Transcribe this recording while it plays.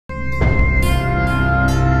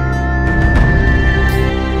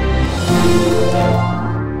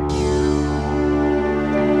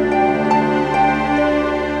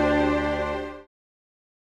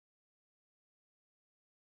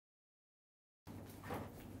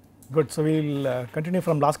Good. So, we will continue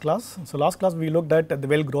from last class. So, last class we looked at the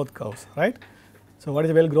well growth curves, right. So, what is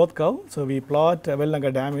the well growth curve? So, we plot a well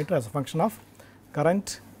nugget diameter as a function of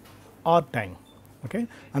current or time, okay.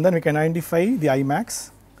 And then we can identify the I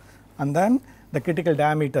max and then the critical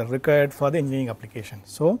diameter required for the engineering application.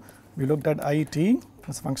 So, we looked at IT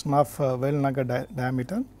as a function of well nugget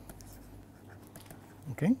diameter,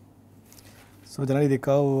 okay. So, generally the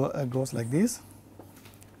curve goes like this,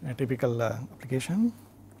 a typical application.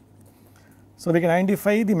 So, we can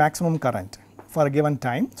identify the maximum current for a given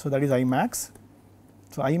time. So, that is I max.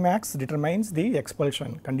 So, I max determines the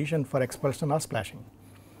expulsion condition for expulsion or splashing,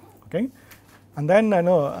 okay. And then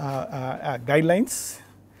guidelines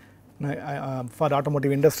for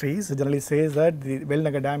automotive industries generally says that the well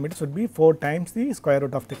nugget diameter should be 4 times the square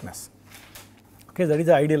root of thickness, okay. That is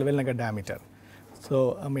the ideal well nugget diameter.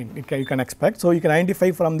 So, I mean you can expect. So, you can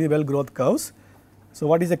identify from the well growth curves. So,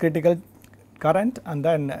 what is the critical current and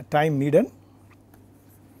then time needed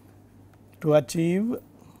to achieve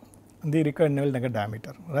the required well nugget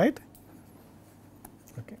diameter, right.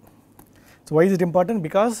 Okay. So, why is it important?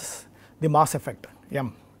 Because the mass effect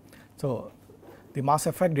M. So, the mass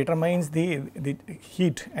effect determines the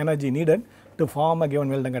heat energy needed to form a given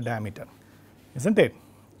well nugget diameter, is not it.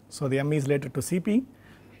 So, the M is related to Cp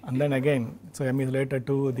and then again, so M is related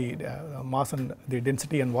to the mass and the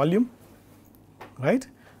density and volume, right.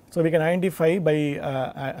 So, we can identify by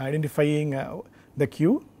identifying the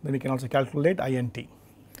Q, then we can also calculate I and T.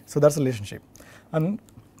 So, that is the relationship. And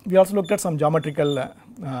we also looked at some geometrical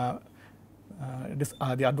the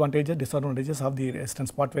advantages, disadvantages of the resistance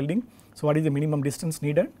spot welding. So, what is the minimum distance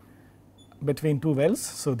needed between two wells?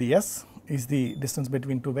 So, the S is the distance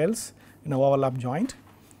between two wells in an overlap joint.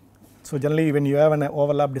 So, generally when you have an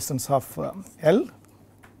overlap distance of L,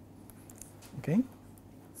 okay.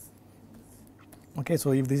 Okay,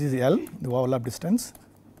 so if this is L, the overlap distance,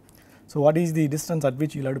 so what is the distance at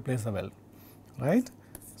which you will have to place the well, right.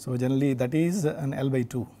 So, generally that is an L by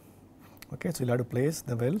 2, okay. So, you will have to place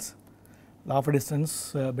the wells, half a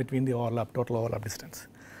distance between the overlap, total overlap distance.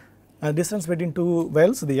 Distance between two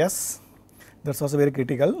wells, the S, that is also very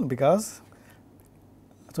critical because,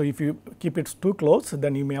 so if you keep it too close,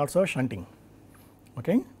 then you may also have shunting,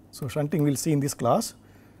 okay. So, shunting we will see in this class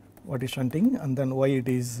what is shunting and then why it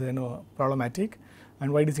is problematic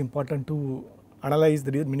and why it is important to analyze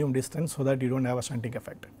the minimum distance so that you do not have a shunting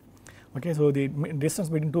effect, okay. So, the distance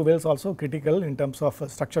between two wells also critical in terms of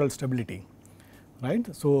structural stability, right.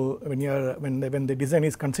 So, when you are when the design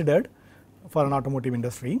is considered for an automotive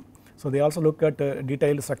industry, so they also look at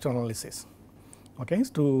detailed structural analysis, okay,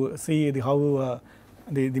 to see how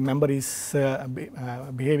the member is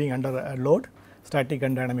behaving under a load, static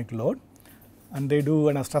and dynamic load, and they do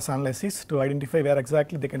a stress analysis to identify where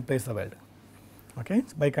exactly they can place the weld, okay,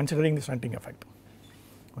 by considering the shunting effect,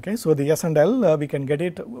 okay. So, the S and L we can get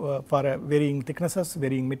it for varying thicknesses,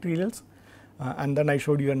 varying materials, and then I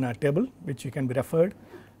showed you a table which you can be referred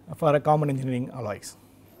for a common engineering alloys.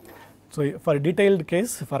 So, for a detailed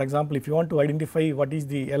case, for example, if you want to identify what is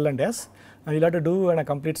the L and S, you will have to do a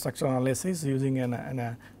complete structural analysis using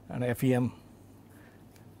an FEM.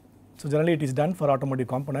 So, generally it is done for automotive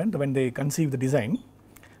component when they conceive the design,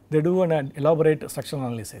 they do an elaborate structural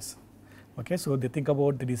analysis, okay. So, they think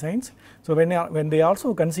about the designs. So, when they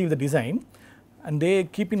also conceive the design and they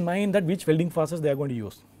keep in mind that which welding process they are going to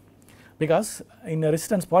use, because in a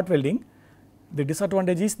resistance spot welding the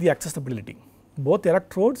disadvantage is the accessibility. Both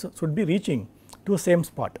electrodes should be reaching to the same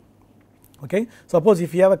spot, okay. Suppose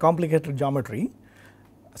if you have a complicated geometry,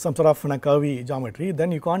 some sort of curvy geometry,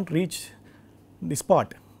 then you can't reach the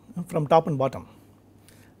spot from top and bottom,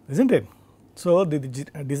 isn't it. So, the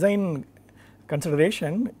design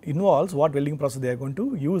consideration involves what welding process they are going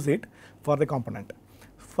to use it for the component.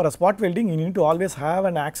 For a spot welding you need to always have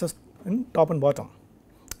an access in top and bottom,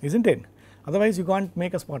 isn't it, otherwise you can't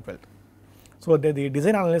make a spot weld. So, the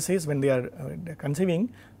design analysis when they are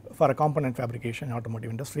conceiving for a component fabrication in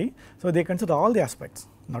automotive industry, so they consider all the aspects,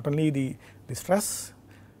 not only the stress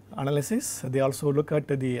analysis, they also look at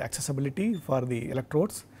the accessibility for the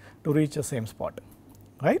electrodes to reach the same spot,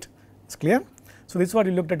 right. It is clear. So, this is what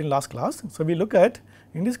we looked at in last class. So, we look at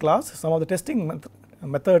in this class some of the testing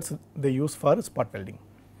methods they use for spot welding,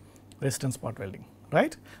 resistance spot welding,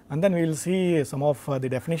 right. And then we will see some of the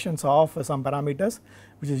definitions of some parameters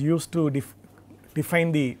which is used to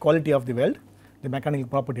define the quality of the weld, the mechanical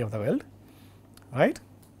property of the weld, right.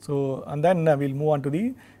 So, and then we will move on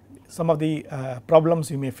to some of the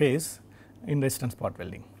problems you may face in resistance spot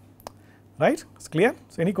welding, right. It is clear.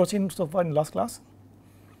 So, any questions so far in last class?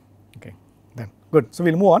 Okay, then good. So,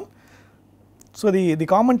 we will move on. So, the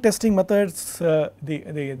common testing methods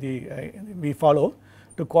we follow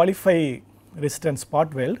to qualify resistance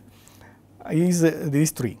spot weld is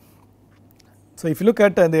these three. So, if you look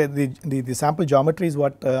at the sample geometry is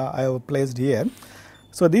what I have placed here.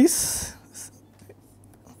 So, this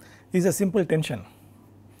is a simple tension,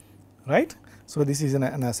 right. So, this is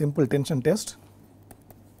a simple tension test.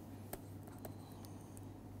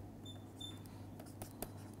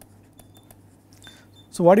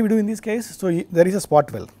 So, what do we do in this case? So, there is a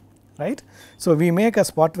spot weld, right. So, we make a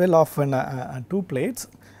spot weld of two plates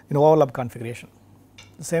in overlap configuration,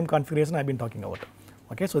 the same configuration I have been talking about.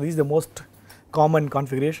 Okay. So, this is the most common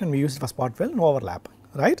configuration we use for spot weld, no overlap,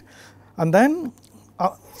 right. And then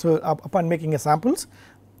so upon making a samples,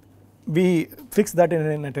 we fix that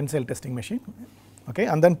in a tensile testing machine, okay,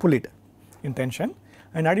 and then pull it in tension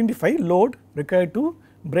and identify load required to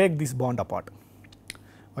break this bond apart.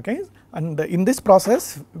 Okay. And in this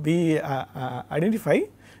process we identify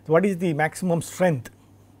what is the maximum strength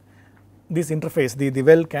this interface the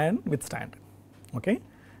weld can withstand. Okay.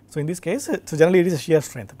 So, in this case, so generally it is a shear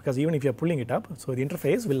strength, because even if you are pulling it up, so the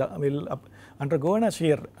interface will undergo a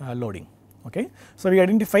shear loading. Okay. So, we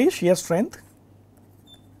identify shear strength,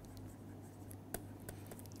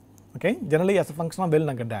 okay, generally as a function of weld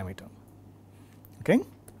nugget diameter. Okay.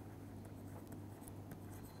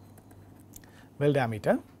 Weld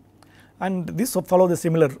diameter, and this follow the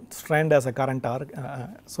similar trend as a current arc.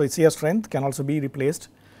 So, shear strength can also be replaced,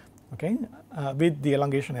 okay, with the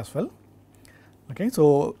elongation as well. Okay.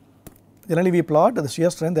 So, generally we plot the shear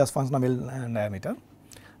strength as function of weld diameter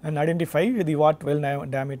and identify the what weld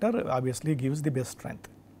diameter obviously gives the best strength,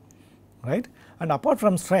 right. And apart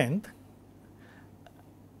from strength,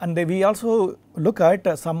 and we also look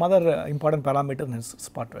at some other important parameter in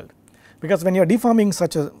spot weld, because when you are deforming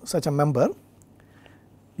such a member,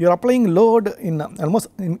 you are applying load in almost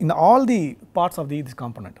in all the parts of this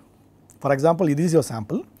component. For example, this is your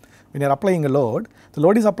sample. When you are applying a load, the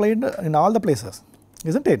load is applied in all the places,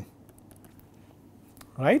 isn't it,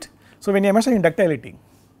 right. So, when you are measuring ductility,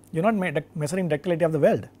 you are not measuring ductility of the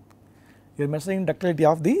weld, you are measuring ductility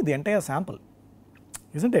of the entire sample,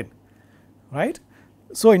 isn't it, right.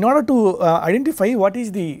 So, in order to identify what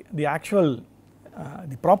is the actual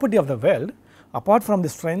the property of the weld, apart from the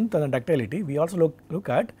strength and the ductility, we also look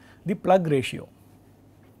at the plug ratio.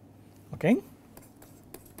 Okay.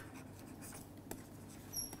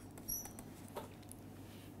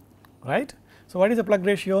 Right. So, what is the plug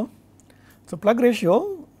ratio? So, plug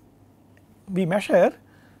ratio we measure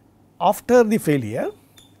after the failure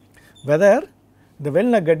whether the weld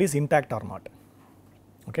nugget is intact or not.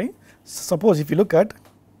 Okay. Suppose if you look at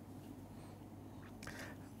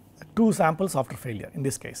two samples after failure in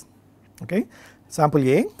this case, okay, sample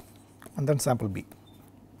A and then sample B,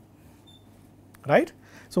 right.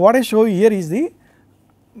 So, what I show you here is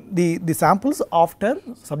the samples after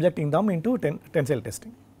subjecting them into tensile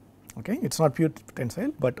testing. Okay. It is not pure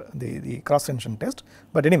tensile, but the cross tension test,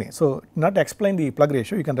 but anyway. So, not to explain the plug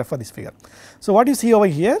ratio, you can refer this figure. So, what you see over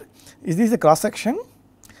here is this is the cross section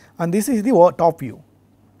and this is the top view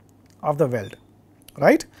of the weld,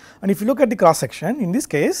 right. And if you look at the cross section, in this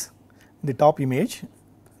case the top image,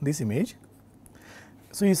 this image.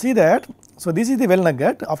 So, you see that, so this is the weld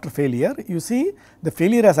nugget after failure, you see the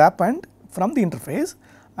failure has happened from the interface,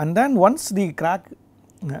 and then once the crack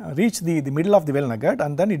reached the middle of the weld nugget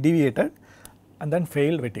and then it deviated and then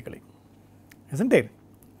failed vertically, isn't it.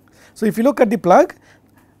 So, if you look at the plug,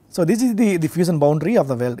 so this is the fusion boundary of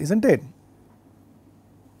the weld, isn't it,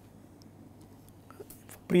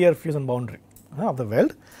 pre fusion boundary of the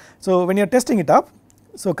weld. So, when you are testing it up,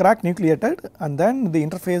 so crack nucleated and then the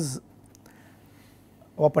interface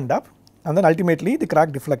opened up and then ultimately the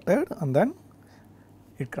crack deflected and then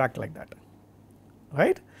it cracked like that,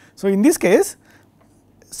 right. So, in this case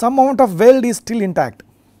some amount of weld is still intact,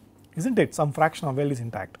 isn't it, some fraction of weld is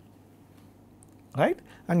intact, right,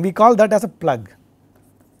 and we call that as a plug,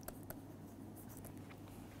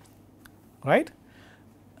 right.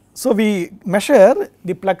 So, we measure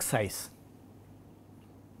the plug size,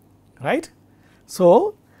 right.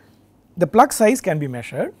 So, the plug size can be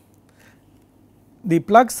measured, the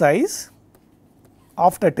plug size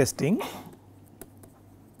after testing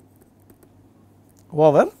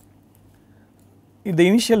over the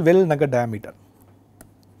initial weld nugget diameter,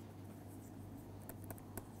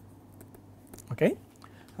 okay,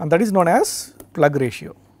 and that is known as plug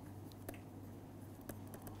ratio.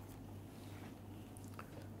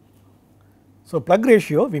 So, plug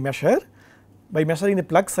ratio we measure by measuring the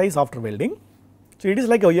plug size after welding. So, it is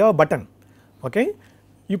like you have a button, okay,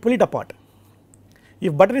 you pull it apart.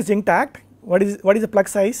 If button is intact, what is the plug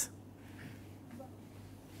size?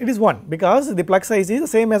 It is 1, because the plug size is the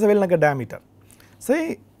same as the weld nugget diameter.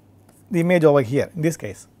 Say the image over here in this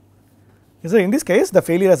case. So, in this case the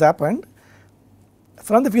failure has happened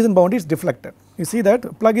from the fusion boundary, it is deflected. You see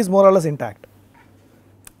that plug is more or less intact,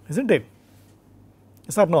 is not it?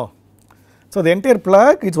 Yes or no? So, the entire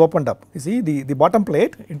plug is opened up. You see the bottom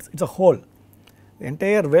plate, it is a hole. The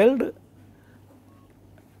entire weld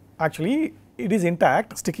actually it is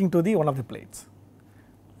intact, sticking to the one of the plates,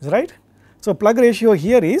 is right. So, plug ratio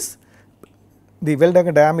here is the weld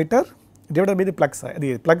anchor diameter divided by the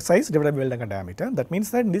plug size divided by weld anchor diameter. That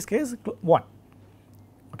means that in this case 1.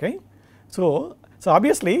 Okay. So,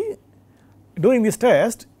 obviously during this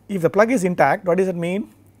test, if the plug is intact, what does it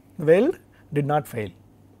mean? The weld did not fail.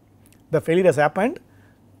 The failure has happened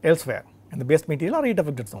elsewhere in the base material or heat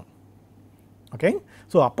affected zone. Okay.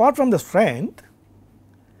 So, apart from the strength,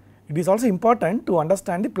 it is also important to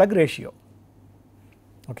understand the plug ratio.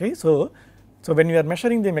 Okay. So, when you are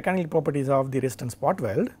measuring the mechanical properties of the resistance spot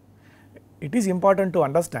weld, it is important to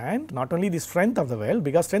understand not only the strength of the weld,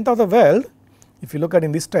 because strength of the weld, if you look at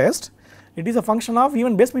in this test, it is a function of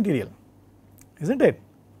even base material, is not it?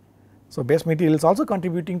 So, base material is also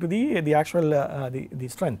contributing to the actual the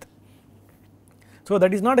strength. So,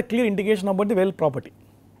 that is not a clear indication about the weld property.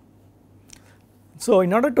 So,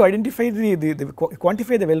 in order to identify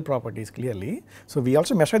quantify the weld properties clearly, so we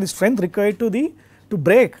also measure the strength required to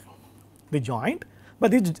break the joint,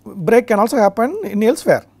 but this break can also happen in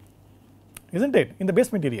elsewhere, is not it, in the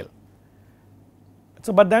base material.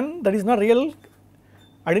 So, but then that is not real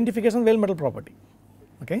identification of weld metal property.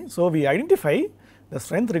 Okay. So, we identify the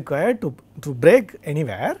strength required to break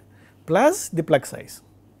anywhere plus the plug size,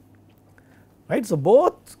 right. So,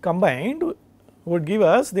 both combined would give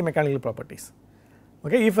us the mechanical properties.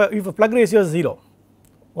 Okay. If a plug ratio is 0,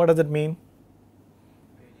 what does it mean?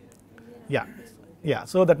 Yeah.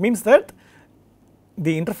 So, that means that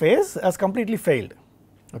the interface has completely failed.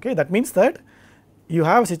 Okay. That means that you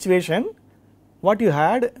have a situation what you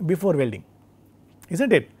had before welding,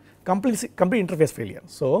 isn't it? Complete interface failure.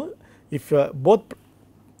 So, if both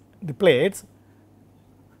the plates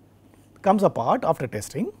comes apart after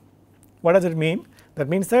testing, what does it mean? That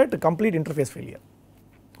means that complete interface failure.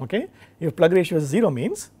 Okay. If plug ratio is 0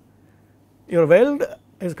 means your weld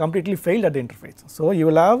is completely failed at the interface. So, you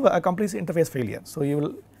will have a complete interface failure. So, you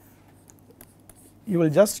will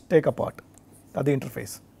just take apart at the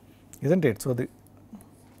interface, isn't it? So, that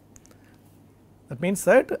means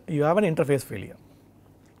that you have an interface failure.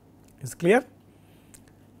 Is clear?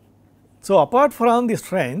 So, apart from the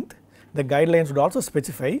strength, the guidelines would also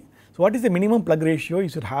specify, so what is the minimum plug ratio you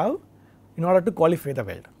should have in order to qualify the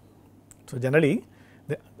weld. So, generally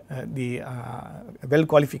the weld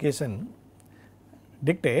qualification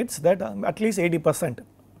dictates that at least 80%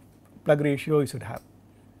 plug ratio you should have,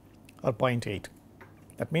 or 0.8.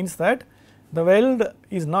 That means that the weld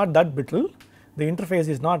is not that brittle, the interface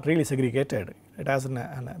is not really segregated, it has a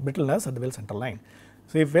brittleness at the weld center line.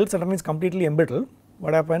 So, if weld center line is completely embrittled,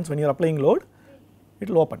 what happens when you are applying load? It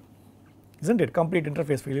will open, isn't it? Complete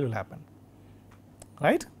interface failure will happen,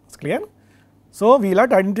 right? It's clear. So, we will have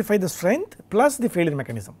to identify the strength plus the failure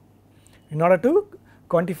mechanism in order to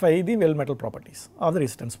quantify the weld metal properties of the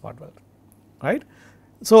resistance spot weld, right.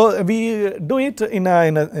 So, we do it in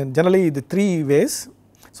generally the 3 ways.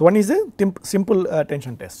 So, one is a simple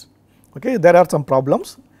tension test. Okay. There are some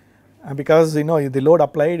problems because the load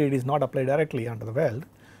applied, it is not applied directly onto the weld.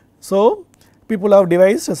 So, people have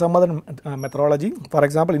devised some other methodology. For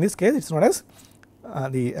example, in this case it is known as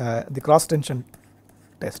the cross tension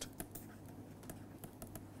test.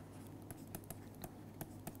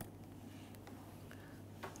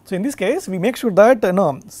 So, in this case we make sure that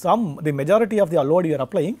the majority of the load you are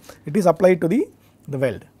applying, it is applied to the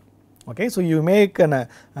weld. Okay. So, you make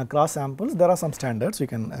cross samples, there are some standards you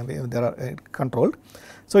can there are controlled.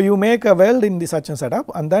 So, you make a weld in the such and setup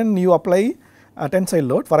and then you apply a tensile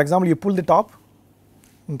load. For example, you pull the top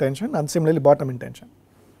in tension and similarly bottom in tension.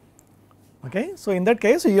 Okay. So, in that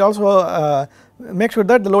case you also make sure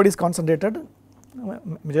that the load is concentrated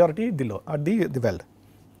majority at the weld,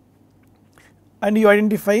 and you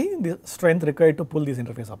identify the strength required to pull this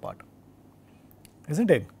interface apart, isn't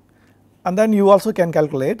it? And then you also can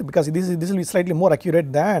calculate, because this will be slightly more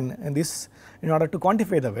accurate than this in order to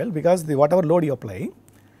quantify the weld, because whatever load you apply,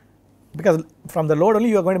 because from the load only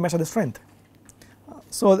you are going to measure the strength.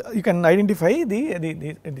 So, you can identify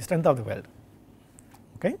the strength of the weld.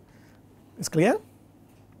 Okay. Is clear?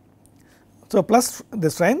 So, plus the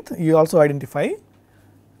strength you also identify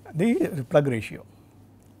the plug ratio,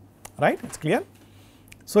 right. It is clear.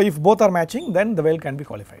 So, if both are matching, then the weld can be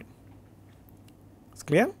qualified. It is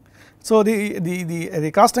clear. So,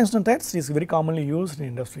 the cross tension test is very commonly used in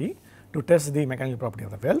industry to test the mechanical property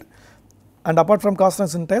of the weld. And apart from cross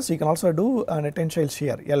section test, you can also do a tensile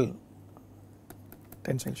shear, L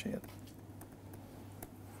tensile shear.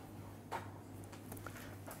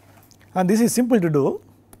 And this is simple to do,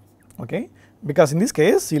 okay, because in this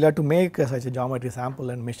case you will have to make such a geometry sample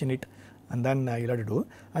and machine it, and then you will have to do,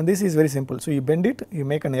 and this is very simple. So, you bend it, you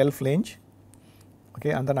make an L flange,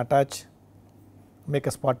 okay, and then attach, make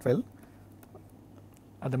a spot weld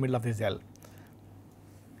at the middle of this L,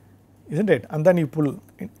 isn't it, and then you pull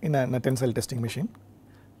in a tensile testing machine,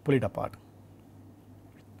 pull it apart,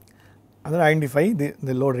 and then identify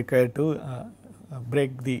the load required to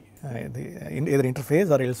break the in either interface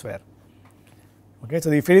or elsewhere. Okay,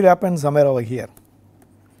 so, the failure happens somewhere over here,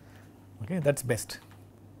 okay, that is best,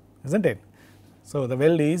 isn't it. So, the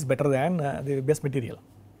weld is better than the best material,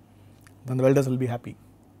 then the welders will be happy,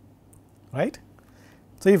 right.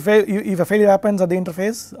 So, if a failure happens at the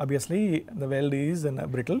interface, obviously the weld is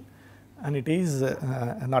brittle and it is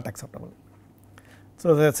not acceptable.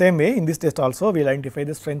 So, the same way in this test also we will identify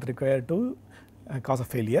the strength required to cause a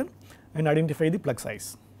failure and identify the plug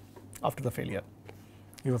size after the failure.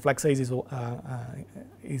 If a plug size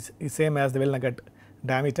is same as the weld nugget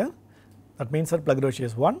diameter, that means that plug ratio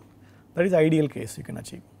is 1, that is the ideal case you can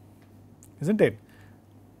achieve, isn't it,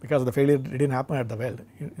 because the failure did not happen at the weld,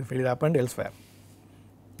 the failure happened elsewhere.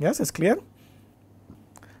 Yes, it is clear.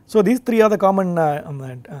 So, these three are the common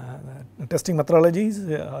testing methodologies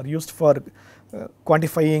are used for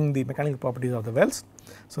quantifying the mechanical properties of the welds.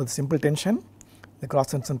 So, the simple tension, the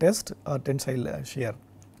cross section test, or tensile shear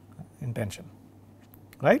in tension,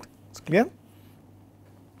 right, it is clear.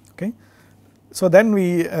 Okay. So, then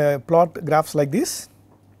we plot graphs like this.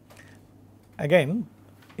 Again,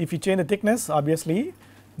 if you change the thickness, obviously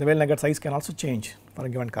the weld nugget size can also change for a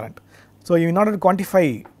given current. So, in order to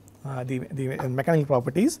quantify the mechanical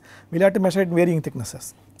properties, we will have to measure it varying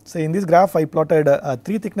thicknesses. So, in this graph I plotted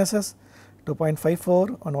 3 thicknesses,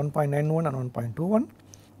 2.54 and 1.91 and 1.21,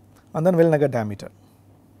 and then weld nugget diameter.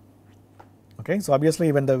 Okay. So,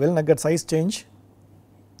 obviously when the weld nugget size changes,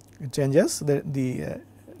 the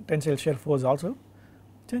tensile shear force also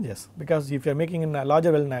changes, because if you are making in a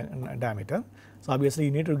larger weld diameter, so obviously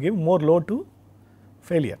you need to give more load to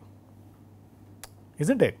failure,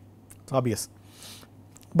 isn't it. It's obvious.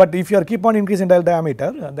 But if you are keep on increasing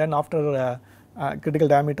diameter, then after critical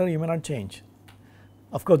diameter you may not change.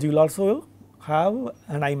 Of course, you will also have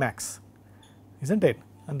an I max, isn't it,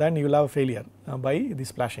 and then you will have a failure by the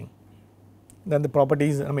splashing. Then the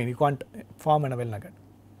properties, I mean, you can't form a weld nugget.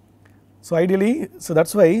 So, ideally, so that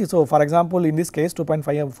is why, so for example, in this case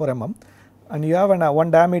 2.54 mm, and you have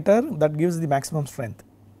one diameter that gives the maximum strength,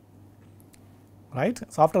 right.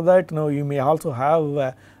 So, after that, you may also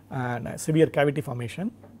have severe cavity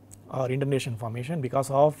formation or indentation formation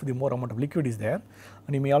because of the more amount of liquid is there,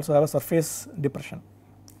 and you may also have a surface depression.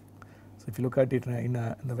 So, if you look at it in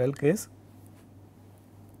the weld case,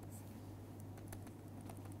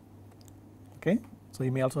 okay, so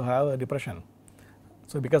you may also have a depression.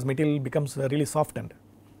 So, because material becomes really softened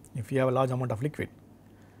if you have a large amount of liquid.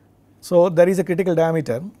 So, there is a critical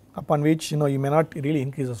diameter upon which you may not really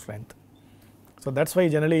increase the strength. So, that is why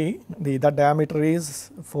generally that diameter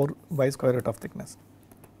is 4 by square root of thickness.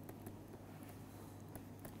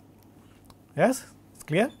 Yes, it is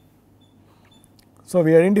clear. So,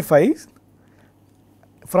 we identify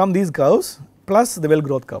from these curves plus the weld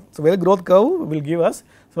growth curve. So, weld growth curve will give us,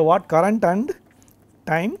 so what current and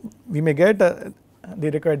time we may get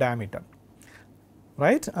the required diameter,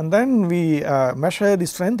 right, and then we measure the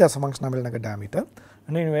strength as a function of weld nugget diameter,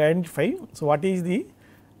 and then we identify, so what is the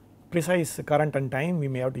precise current and time we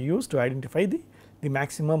may have to use to identify the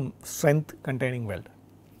maximum strength containing weld,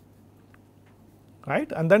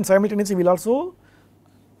 right, and then simultaneously we will also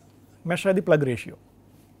measure the plug ratio.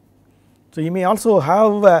 So, you may also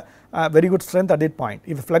have a very good strength at that point.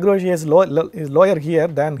 If the plug ratio is lower here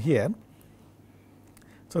than here,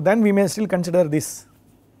 so then we may still consider this,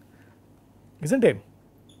 isn't it.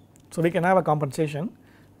 So, we can have a compensation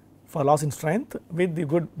for loss in strength with the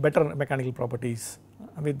better mechanical properties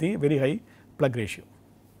with the very high plug ratio,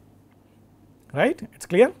 right, it is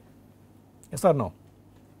clear, yes or no,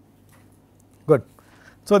 good.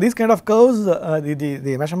 So, these kind of curves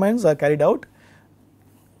the measurements are carried out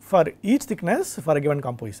for each thickness for a given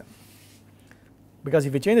composition, because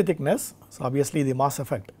if you change the thickness, so obviously the mass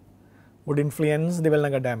effect would influence the weld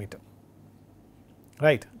nugget diameter,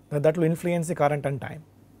 right, that will influence the current and time.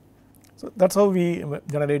 So, that is how we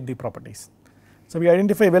generate the properties. So, we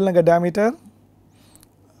identify weld nugget diameter,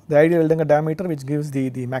 the ideal weld nugget diameter which gives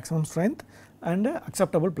the maximum strength and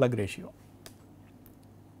acceptable plug ratio,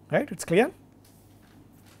 right, it is clear,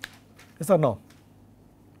 yes or no.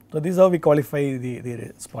 So, this is how we qualify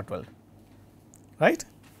the spot weld. right.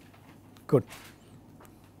 Good.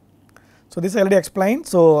 So, this I already explained.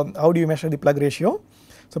 So, how do you measure the plug ratio?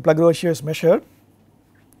 So, plug ratio is measured,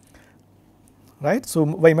 right. So,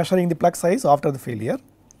 by measuring the plug size after the failure,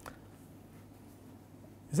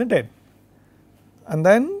 is not it, and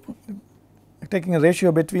then taking a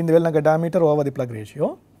ratio between the weld nugget diameter over the plug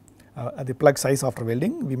ratio, the plug size after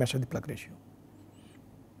welding, we measure the plug ratio,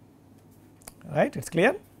 right. It is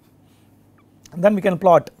clear. And then we can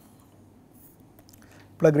plot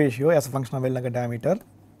plug ratio as a function of weld nugget diameter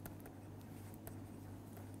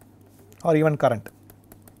or even current,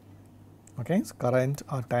 okay. So, current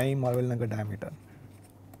or time or weld nugget diameter,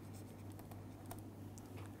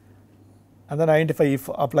 and then identify if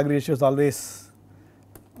our plug ratio is always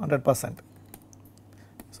 100%.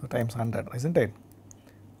 So, times 100, is not it,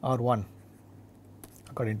 or 1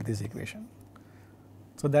 according to this equation.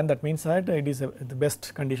 So, then that means that it is the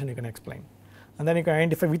best condition you can explain, and then you can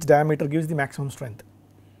identify which diameter gives the maximum strength,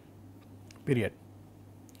 period,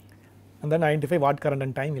 and then identify what current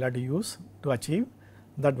and time you will have to use to achieve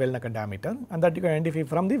that weld nugget diameter, and that you can identify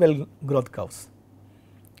from the weld growth curves.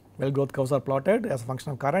 Weld growth curves are plotted as a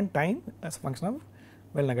function of current, time, as a function of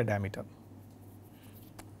weld nugget diameter.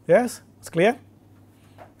 Yes, it is clear.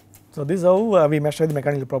 So, this is how we measure the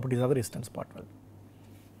mechanical properties of a resistance spot weld.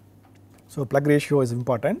 So, plug ratio is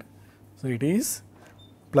important. So, it is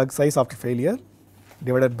plug size after failure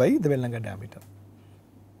divided by the weld nugget diameter.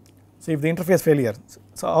 So, if the interface failure,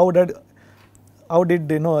 so how did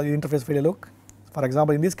the interface failure look? For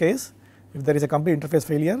example, in this case, if there is a complete interface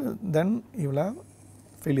failure, then you will have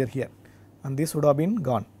failure here, and this would have been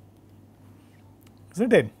gone,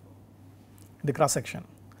 isn't it, the cross section.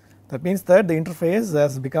 That means that the interface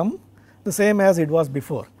has become the same as it was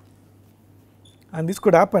before, and this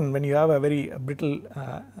could happen when you have a very brittle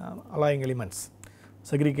alloying elements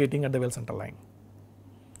segregating at the weld center line.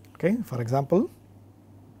 Okay. For example,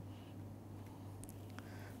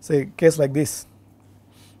 say case like this.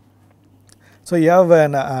 So, you have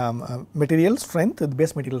an material strength, the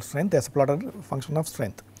base material strength as a plotted function of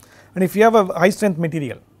strength, and if you have a high strength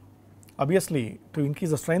material, obviously to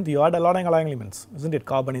increase the strength you add a lot of alloying elements, is not it,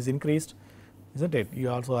 carbon is increased, is not it, you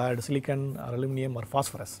also add silicon or aluminum or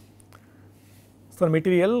phosphorus. So, the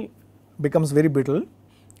material becomes very brittle.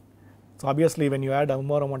 So, obviously when you add a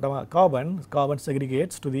more amount of carbon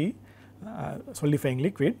segregates to the solidifying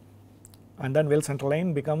liquid, and then weld center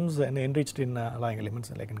line becomes enriched in alloying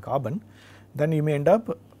elements like in carbon, then you may end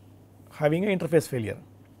up having an interface failure,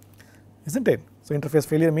 is not it. So, interface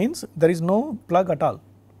failure means there is no plug at all.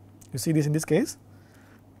 You see this in this case,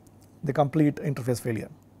 the complete interface failure,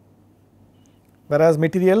 whereas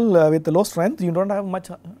material with low strength you do not have much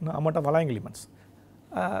amount of alloying elements.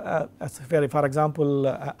 For example,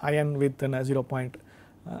 iron with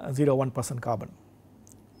 0.01% carbon,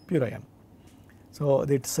 pure iron. So,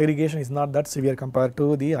 the segregation is not that severe compared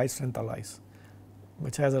to the high strength alloys,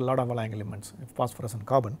 which has a lot of alloying elements, phosphorus and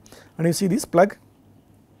carbon, and you see this plug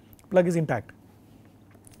is intact,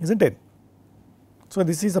 is not it. So,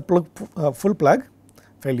 this is a full plug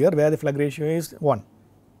failure where the plug ratio is 1,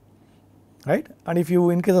 right, and if you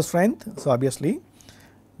increase the strength, so obviously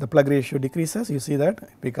the plug ratio decreases, you see that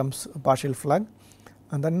it becomes a partial plug,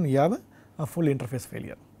 and then you have a full interface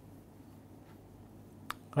failure,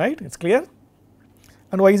 right. It is clear.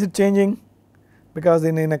 And why is it changing? Because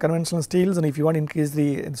in a conventional steels, and if you want to increase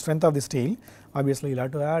the strength of the steel, obviously you will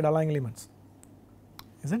have to add alloying elements,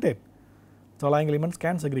 is not it. So, alloying elements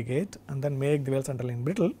can segregate and then make the weld center line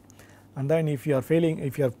brittle, and then if you are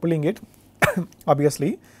pulling it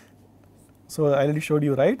obviously. So, I already showed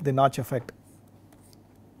you, right, the notch effect,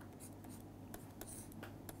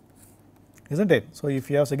 is not it. So, if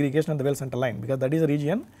you have segregation at the weld center line, because that is the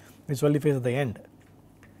region which solidifies at the end,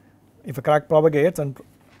 if a crack propagates and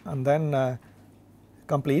then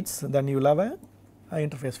completes, then you will have a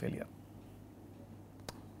interface failure,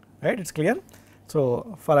 right. It is clear.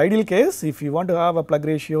 So, for ideal case, if you want to have a plug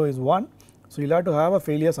ratio is 1, so you will have to have a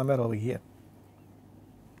failure somewhere over here,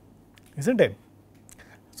 is not it.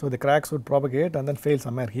 So, the cracks would propagate and then fail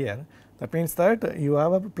somewhere here. That means that you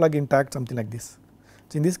have a plug intact, something like this.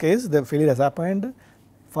 So, in this case the failure has happened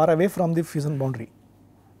far away from the fusion boundary,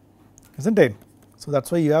 is not it. So, that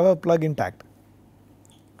is why you have a plug intact,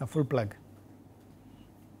 a full plug,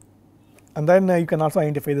 and then you can also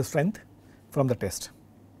identify the strength from the test.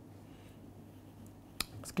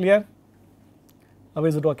 It is clear. How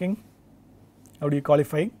is it working? How do you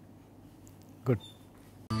qualify?